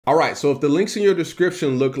All right, so if the links in your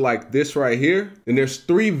description look like this right here, then there's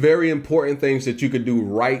three very important things that you could do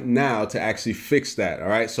right now to actually fix that. All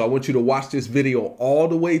right, so I want you to watch this video all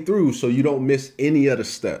the way through so you don't miss any of the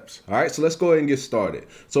steps. All right, so let's go ahead and get started.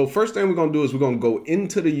 So first thing we're gonna do is we're gonna go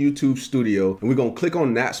into the YouTube studio and we're gonna click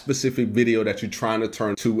on that specific video that you're trying to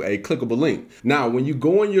turn to a clickable link. Now, when you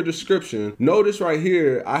go in your description, notice right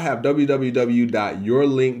here, I have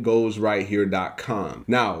www.yourlinkgoesrighthere.com.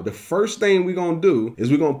 Now, the first thing we're gonna do is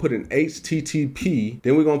we're gonna put an HTTP,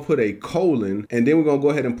 then we're gonna put a colon, and then we're gonna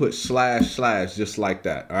go ahead and put / just like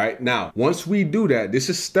that. All right, now once we do that, this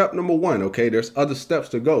is step number one. Okay, there's other steps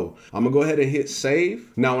to go. I'm gonna go ahead and hit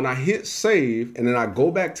save. Now when I hit save and then I go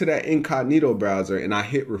back to that incognito browser and I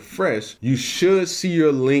hit refresh, you should see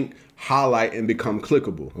your link highlight and become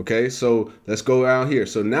clickable. Okay, so let's go down here.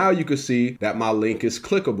 So now you can see that my link is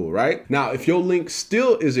clickable, right? Now, if your link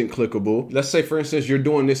still isn't clickable, let's say for instance, you're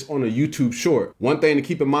doing this on a YouTube short. One thing to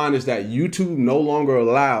keep in mind is that YouTube no longer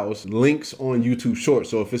allows links on YouTube short.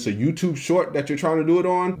 So if it's a YouTube short that you're trying to do it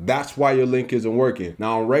on, that's why your link isn't working.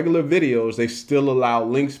 Now on regular videos, they still allow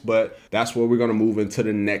links, but that's where we're gonna move into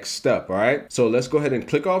the next step, all right? So let's go ahead and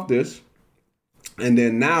click off this. And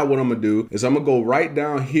then now what I'm gonna do is I'm gonna go right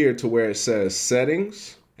down here to where it says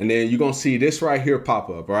settings. And then you're gonna see this right here pop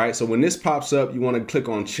up, all right? So when this pops up, you wanna click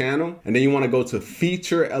on channel, and then you wanna go to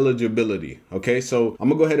feature eligibility, okay? So I'm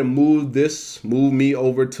gonna go ahead and move me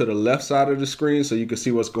over to the left side of the screen so you can see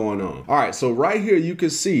what's going on. All right, so right here you can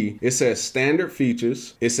see it says standard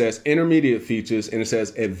features, it says intermediate features, and it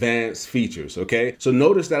says advanced features, okay? So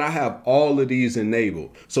notice that I have all of these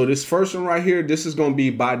enabled. So this first one right here, this is gonna be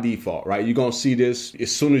by default, right? You're gonna see this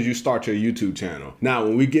as soon as you start your YouTube channel. Now,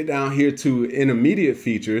 when we get down here to intermediate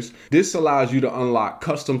features, this allows you to unlock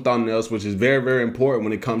custom thumbnails, which is very, very important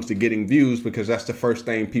when it comes to getting views because that's the first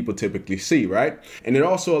thing people typically see, right? And it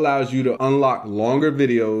also allows you to unlock longer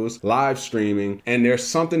videos, live streaming, and there's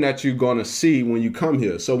something that you're gonna see when you come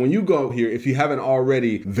here. So when you go here, if you haven't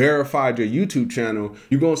already verified your YouTube channel,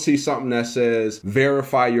 you're gonna see something that says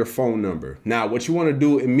verify your phone number. Now, what you wanna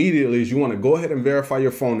do immediately is you wanna go ahead and verify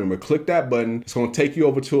your phone number. Click that button, it's gonna take you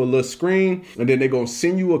over to a little screen, and then they're gonna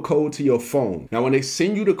send you a code to your phone. Now, when they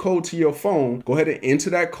send you the code to your phone, go ahead and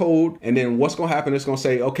enter that code, and then what's gonna happen, it's gonna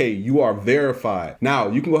say, okay, you are verified. Now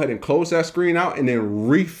you can go ahead and close that screen out and then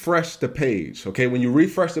refresh the page. Okay, when you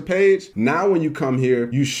refresh the page, now when you come here,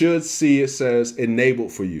 you should see it says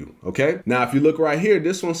enabled for you. Okay, now if you look right here,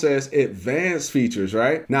 this one says advanced features,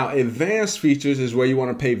 right? Now advanced features is where you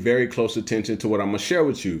want to pay very close attention to what I'm gonna share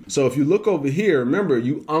with you. So if you look over here, remember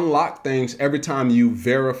you unlock things every time you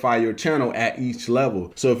verify your channel at each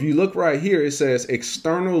level. So if you look right here, it says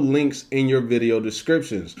external links in your video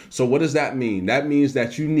descriptions. So what does that mean? That means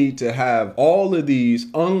that you need to have all of these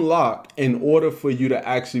unlocked in order for you to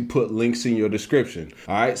actually put links in your description.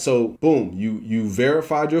 All right, so boom, you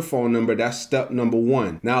verified your phone number. That's step number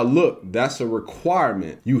one. Now look, that's a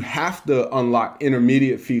requirement. You have to unlock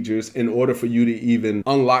intermediate features in order for you to even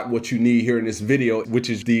unlock what you need here in this video, which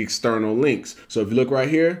is the external links. So if you look right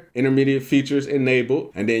here, intermediate features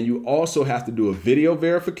enabled, and then you also have to do a video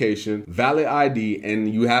verification, valid ID,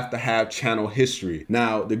 and you have to have channel history.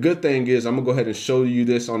 Now, the good thing is I'm gonna go ahead and show you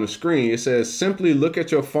this on the screen. It says simply look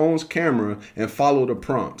at your phone's camera and follow the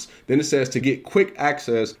prompts. Then it says to get quick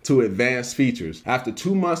access to advanced features. After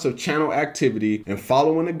 2 months of channel activity and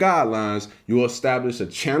following the guidelines, you will establish a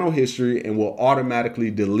channel history and will automatically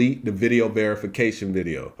delete the video verification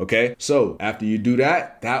video. Okay, so after you do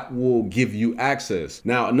that, that will give you access.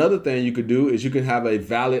 Now, another thing you could do is you can have a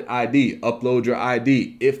valid ID, upload your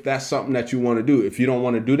ID if that's something that you want to do. If you don't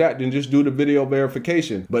want to do that, then just do the video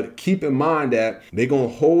verification. But keep in mind that they're going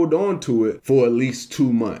to hold on to it for at least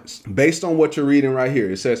 2 months. Based on what you're reading right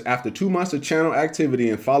here, it says after 2 months of channel activity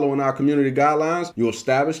and following our community guidelines, you'll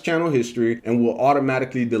establish channel history and will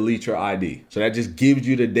automatically delete your ID. So that just gives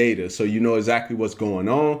you the data so you know exactly what's going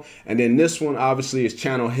on. And then this one obviously is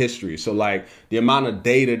channel history. So like the amount of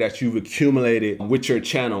data that you've accumulated with your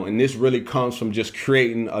channel. And this really comes from just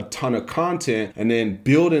creating a ton of content and then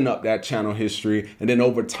building up that channel history. And then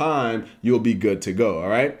over time, you'll be good to go, all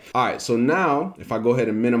right? All right, so now if I go ahead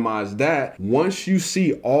and minimize that, once you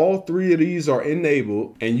see all three of these are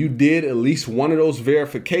enabled and you did at least one of those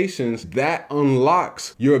verifications, that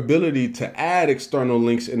unlocks your ability to add external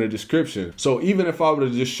links in the description. So even if I would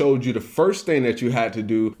have just showed you the first thing that you had to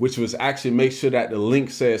do, which was actually make sure that the link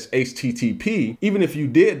says HTTP, even if you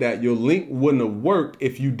did that, your link wouldn't have worked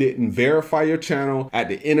if you didn't verify your channel at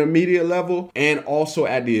the intermediate level and also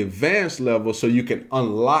at the advanced level so you you can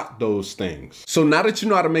unlock those things. So now that you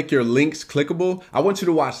know how to make your links clickable, I want you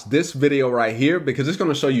to watch this video right here because it's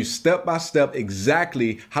going to show you step by step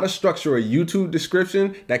exactly how to structure a YouTube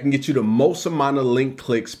description that can get you the most amount of link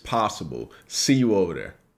clicks possible. See you over there.